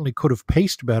certainly could have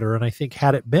paced better. And I think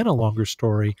had it been a longer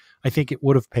story, I think it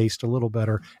would have paced a little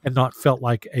better and not felt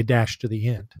like a dash to the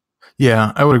end.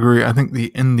 Yeah, I would agree. I think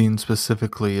the ending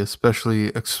specifically, especially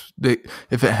if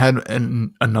it had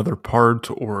another part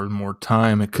or more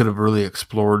time, it could have really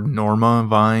explored Norma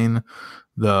Vine,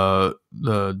 the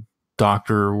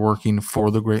doctor working for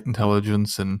the Great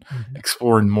Intelligence, and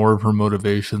exploring more of her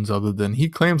motivations other than, he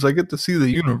claims I get to see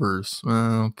the universe.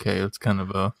 Okay, it's kind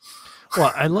of a...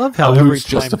 Well, I love how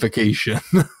justification.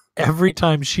 Every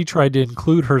time she tried to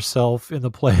include herself in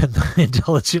the plan, the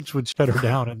Intelligence would shut her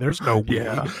down, and there's no way.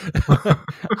 Yeah.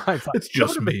 I thought, it's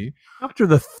just me. After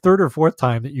the third or fourth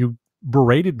time that you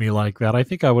berated me like that, I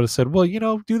think I would have said, well,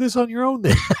 do this on your own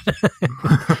then.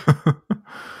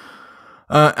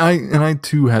 I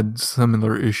too had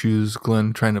similar issues,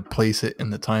 Glenn, trying to place it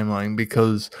in the timeline,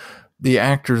 because the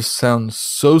actors sound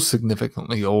so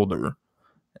significantly older,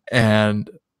 and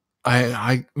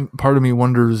I part of me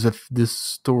wonders if this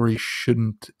story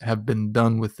shouldn't have been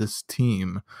done with this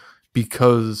team,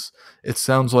 because it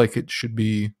sounds like it should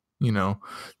be,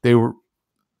 they were...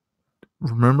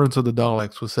 Remembrance of the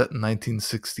Daleks was set in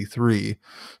 1963,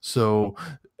 so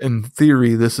in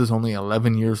theory, this is only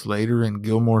 11 years later, and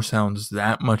Gilmore sounds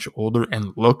that much older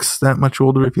and looks that much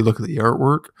older if you look at the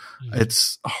artwork.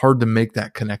 It's hard to make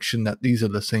that connection that these are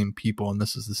the same people and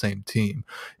this is the same team.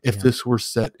 If this were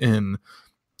set in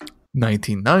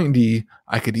 1990,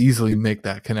 I could easily make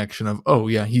that connection of, oh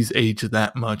yeah, he's aged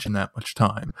that much in that much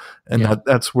time. And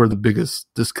that's where the biggest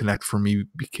disconnect for me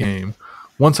became.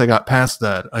 Once I got past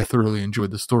that, I thoroughly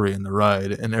enjoyed the story and the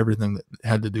ride and everything that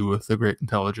had to do with the Great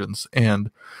Intelligence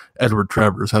and Edward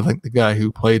Travers. I think the guy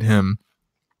who played him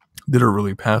did a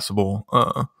really passable,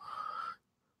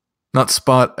 not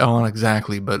spot on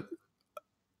exactly, but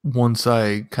once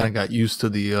I kind of got used to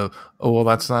the,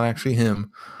 that's not actually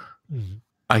him,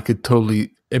 I could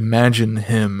totally imagine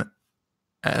him,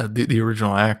 the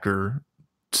original actor,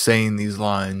 saying these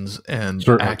lines and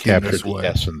certainly acting captured this the way.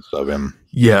 essence of him.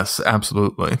 Yes,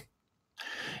 absolutely.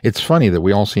 It's funny that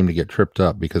we all seem to get tripped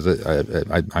up, because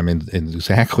I'm in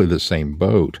exactly the same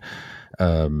boat,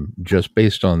 just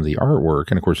based on the artwork.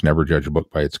 And of course, never judge a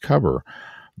book by its cover,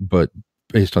 but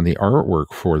based on the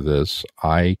artwork for this,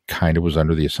 I kind of was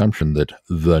under the assumption that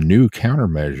the new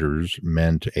countermeasures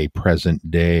meant a present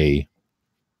day,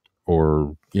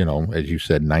 or, as you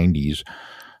said, 90s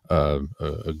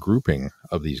a grouping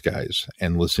of these guys,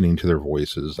 and listening to their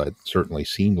voices, that certainly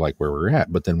seemed like where we're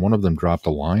at. But then one of them dropped a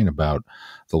line about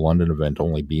the London event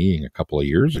only being a couple of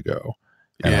years ago,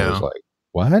 and I was like,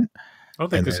 what? I don't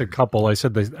think they said couple. I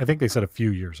think they said a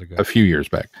few years ago. A few years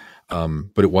back.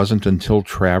 But it wasn't until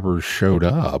Travers showed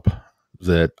up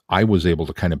that I was able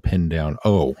to kind of pin down,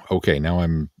 oh, okay, now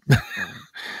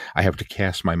I have to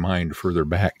cast my mind further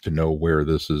back to know where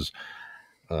this is,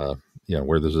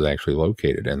 where this is actually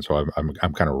located. And so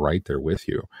I'm kind of right there with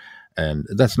you. And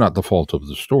that's not the fault of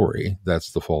the story.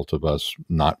 That's the fault of us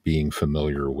not being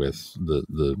familiar with the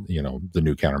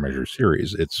new Countermeasure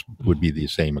series. It's would be the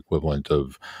same equivalent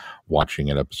of watching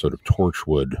an episode of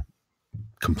Torchwood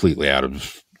completely out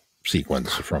of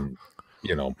sequence from,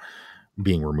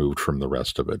 being removed from the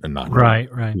rest of it and not knowing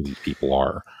who these people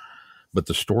are. But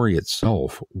the story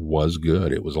itself was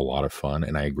good. It was a lot of fun.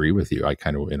 And I agree with you. I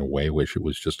kind of, in a way, wish it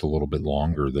was just a little bit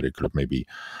longer, that it could have maybe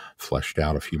fleshed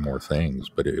out a few more things.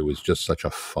 But it was just such a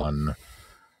fun,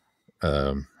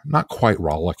 not quite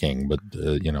rollicking, but,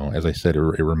 as I said, it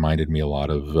reminded me a lot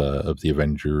of the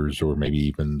Avengers, or maybe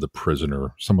even The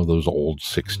Prisoner, some of those old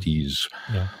 60s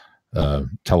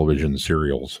television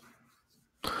serials.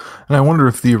 And I wonder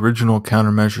if the original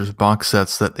Countermeasures box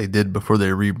sets that they did before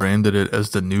they rebranded it as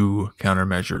the new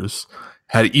Countermeasures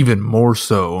had even more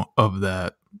so of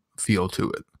that feel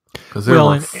to it. Because there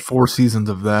were 4 seasons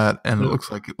of that, and it looks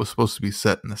like it was supposed to be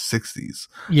set in the 60s.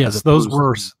 Yes, those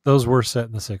were set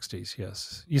in the 60s,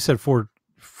 yes. You said four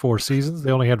seasons?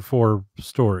 They only had 4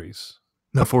 stories.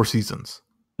 No, 4 seasons.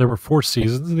 There were 4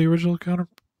 seasons of the original Counter?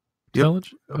 Yep.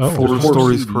 4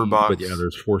 stories per box. But yeah,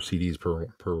 there's 4 CDs per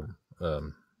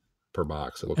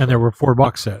box. And there were 4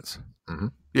 box sets. Mm-hmm.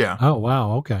 Yeah. Oh,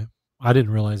 wow. Okay. I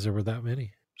didn't realize there were that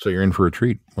many. So you're in for a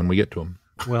treat when we get to them.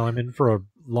 Well, I'm in for a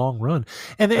long run.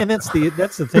 And that's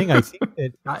the thing. I think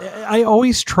that I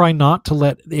always try not to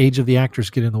let the age of the actors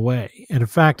get in the way. And in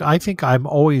fact, I think I'm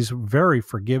always very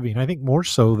forgiving. I think more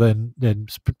so than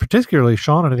particularly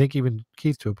Sean, and I think even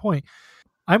Keith to a point.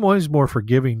 I'm always more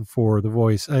forgiving for the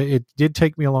voice. It did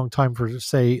take me a long time for,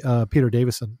 say, Peter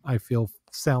Davison, I feel,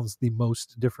 sounds the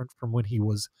most different from when he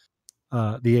was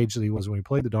the age that he was when he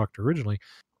played the Doctor originally.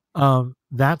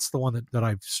 That's the one that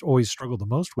I've always struggled the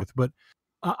most with. But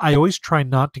I always try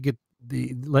not to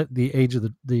let the age of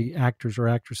the actors or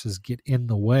actresses get in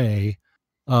the way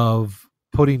of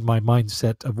putting my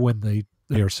mindset of when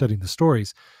they are setting the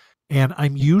stories. And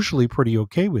I'm usually pretty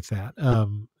okay with that.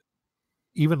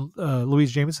 Even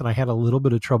Louise Jameson, I had a little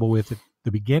bit of trouble with at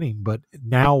the beginning, but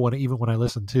now when I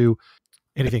listen to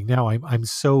anything now, I'm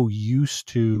so used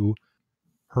to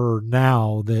her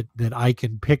now that I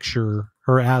can picture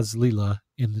her as Leela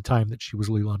in the time that she was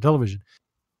Leela on television.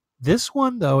 This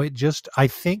one, though, I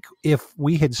think if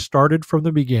we had started from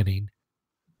the beginning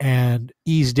and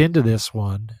eased into this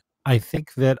one, I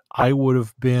think that I would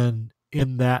have been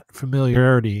in that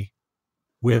familiarity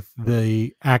with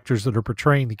the actors that are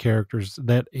portraying the characters,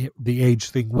 that the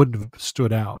age thing wouldn't have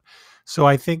stood out. So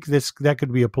I think that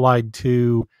could be applied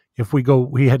to if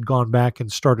we had gone back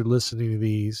and started listening to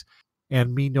these,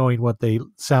 and me knowing what they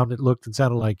looked and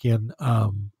sounded like in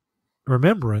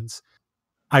Remembrance,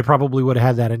 I probably would have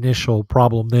had that initial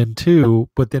problem then too.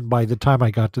 But then by the time I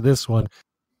got to this one,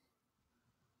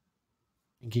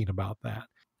 thinking about that.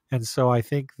 And so I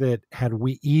think that had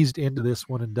we eased into this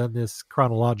one and done this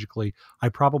chronologically, I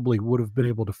probably would have been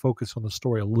able to focus on the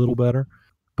story a little better.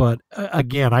 But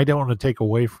again, I don't want to take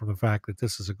away from the fact that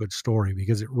this is a good story,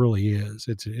 because it really is.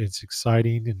 It's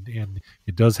exciting, and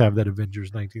it does have that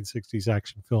Avengers 1960s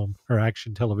action film or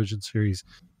action television series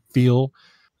feel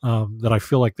that I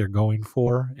feel like they're going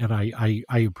for. And I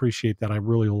appreciate that. I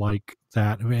really like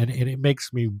that. And it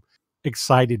makes me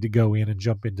excited to go in and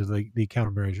jump into the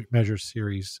Countermeasure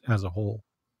series as a whole.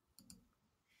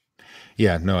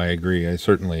 Yeah, no, I agree. I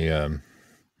certainly, again,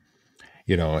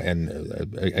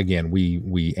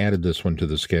 we added this one to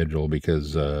the schedule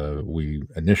because we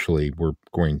initially were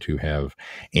going to have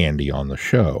Andy on the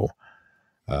show,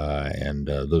 and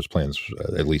those plans,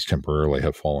 at least temporarily,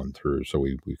 have fallen through. So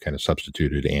we kind of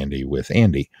substituted Andy with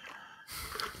Andy.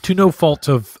 To no fault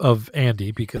of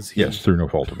Andy, because through no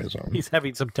fault of his own. He's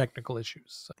having some technical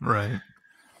issues. So. Right.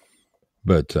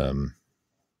 But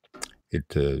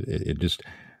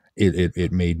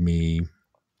it made me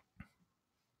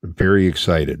very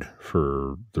excited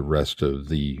for the rest of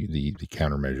the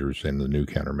Countermeasures and the new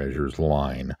Countermeasures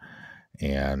line.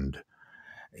 And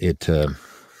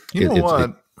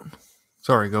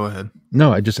Sorry, go ahead.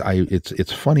 No,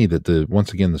 it's funny that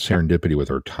once again the serendipity with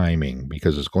our timing,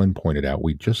 because as Glenn pointed out,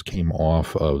 we just came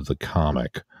off of the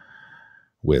comic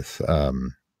with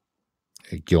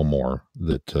Gilmore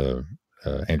that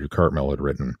Andrew Cartmel had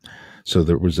written, so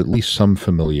there was at least some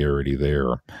familiarity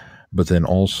there. But then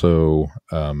also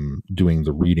doing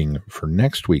the reading for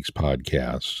next week's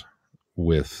podcast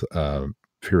with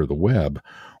Fear of the Web,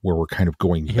 where we're kind of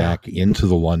going back into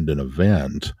the London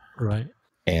event, right?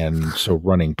 And so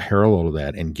running parallel to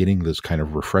that and getting this kind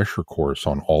of refresher course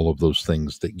on all of those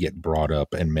things that get brought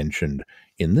up and mentioned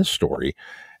in this story,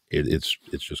 it's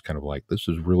just kind of like, this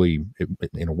is really,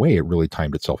 in a way, it really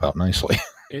timed itself out nicely.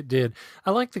 It did.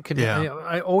 I like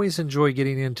I always enjoy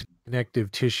getting into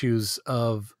connective tissues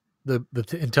of the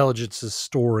intelligence's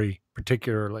story,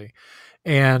 particularly.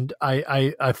 And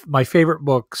I my favorite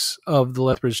books of the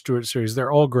Lethbridge Stewart series,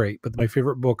 they're all great, but my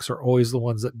favorite books are always the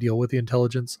ones that deal with the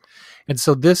intelligence. And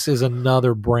so this is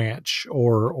another branch,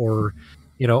 or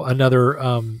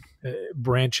another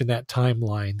branch in that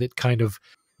timeline that kind of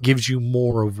gives you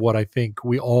more of what I think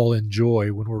we all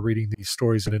enjoy when we're reading these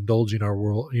stories and indulging our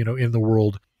world, in the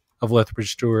world of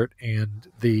Lethbridge Stewart and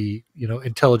the,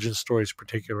 intelligence stories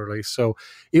particularly. So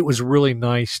it was really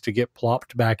nice to get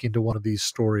plopped back into one of these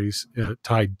stories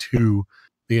tied to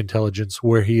the intelligence,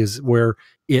 where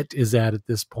it is at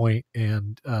this point,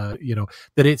 and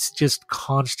that it's just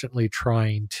constantly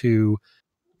trying to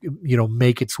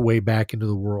make its way back into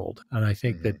the world. And I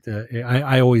think that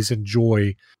I always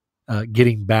enjoy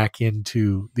getting back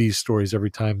into these stories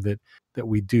every time that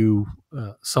we do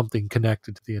something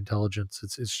connected to the intelligence.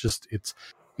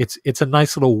 It's a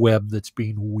nice little web that's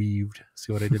being weaved.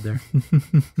 See what I did there?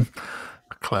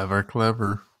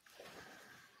 Clever.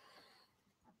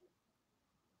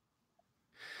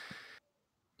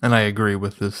 And I agree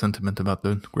with the sentiment about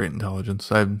the great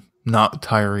intelligence. I'm not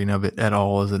tiring of it at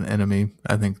all as an enemy.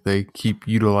 I think they keep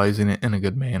utilizing it in a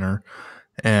good manner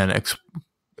and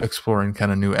exploring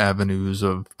kind of new avenues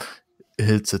of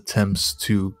its attempts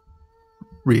to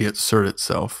reassert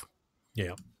itself.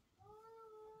 Yeah.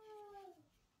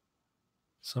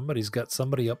 Somebody's got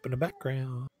somebody up in the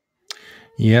background.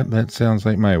 Yep, that sounds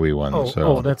like my wee one.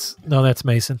 That's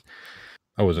Mason.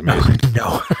 Oh, was it Mason?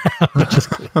 No. I'm just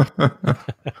kidding.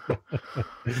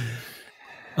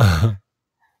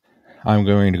 I'm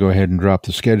going to go ahead and drop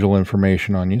the schedule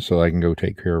information on you so I can go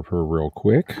take care of her real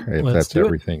quick. If that's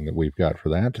everything that we've got for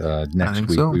that. Next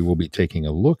week, we will be taking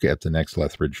a look at the next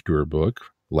Lethbridge Stewart book,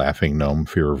 Laughing Gnome,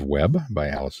 Fear of Web by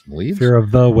Allison Leeds. Fear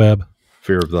of the Web.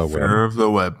 Fear of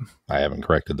the Web. I haven't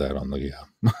corrected that on the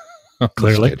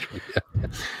clearly.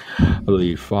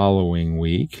 The following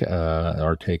week,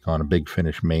 our take on a Big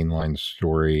Finish mainline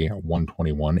story,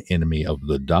 121, Enemy of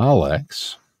the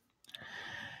Daleks.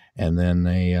 And then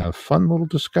a fun little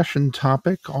discussion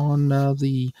topic on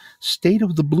the state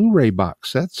of the Blu-ray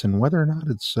box sets and whether or not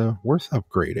it's worth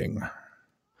upgrading.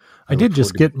 I did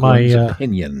just get my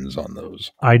opinions on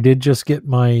those. I did just get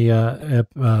my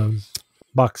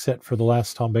box set for the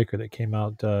last Tom Baker that came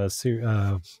out. Well,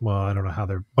 I don't know how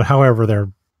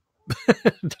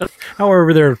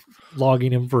however they're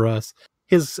logging him for us.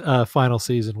 His final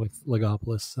season with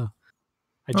Legopolis. So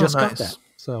I just got that.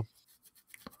 So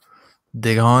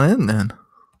dig on in then.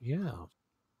 Yeah.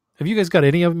 Have you guys got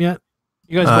any of them yet?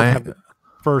 You guys both have the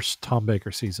first Tom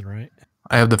Baker season, right?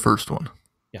 I have the first one.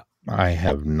 Yeah. I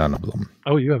have none of them.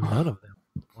 Oh, you have none of them.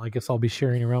 Well, I guess I'll be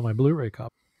sharing around my Blu-ray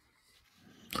copy.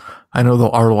 I know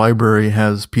our library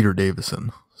has Peter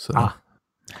Davison. So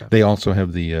okay. They also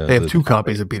have they have two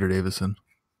copies of Peter Davison.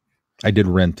 I did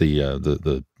rent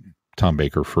the Tom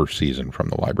Baker first season from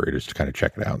the library just to kind of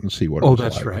check it out and see what. Oh,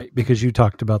 that's right, because you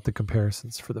talked about the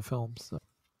comparisons for the films. So.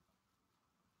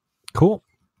 Cool.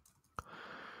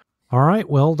 All right.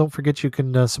 Well, don't forget you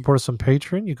can support us on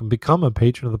Patreon. You can become a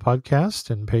patron of the podcast,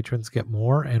 and patrons get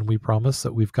more. And we promise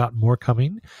that we've got more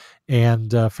coming.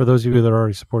 And for those of you that are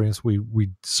already supporting us, we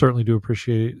certainly do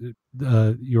appreciate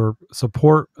your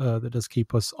support. That does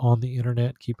keep us on the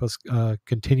internet, keep us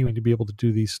continuing to be able to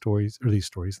do these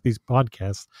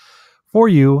podcasts for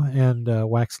you, and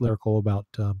wax lyrical about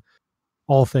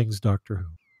all things Doctor Who.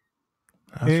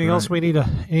 Anything else we need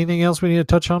to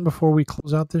touch on before we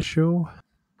close out this show?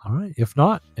 All right. If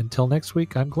not, until next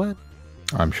week, I'm Glenn.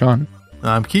 I'm Sean.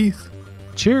 I'm Keith.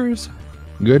 Cheers.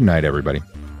 Good night, everybody.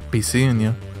 Be seeing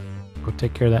you. Go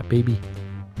take care of that baby.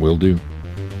 Will do.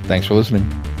 Thanks for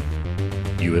listening.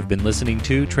 You have been listening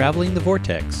to Traveling the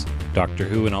Vortex. Doctor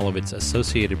Who and all of its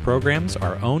associated programs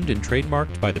are owned and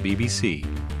trademarked by the BBC.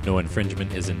 No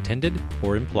infringement is intended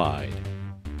or implied.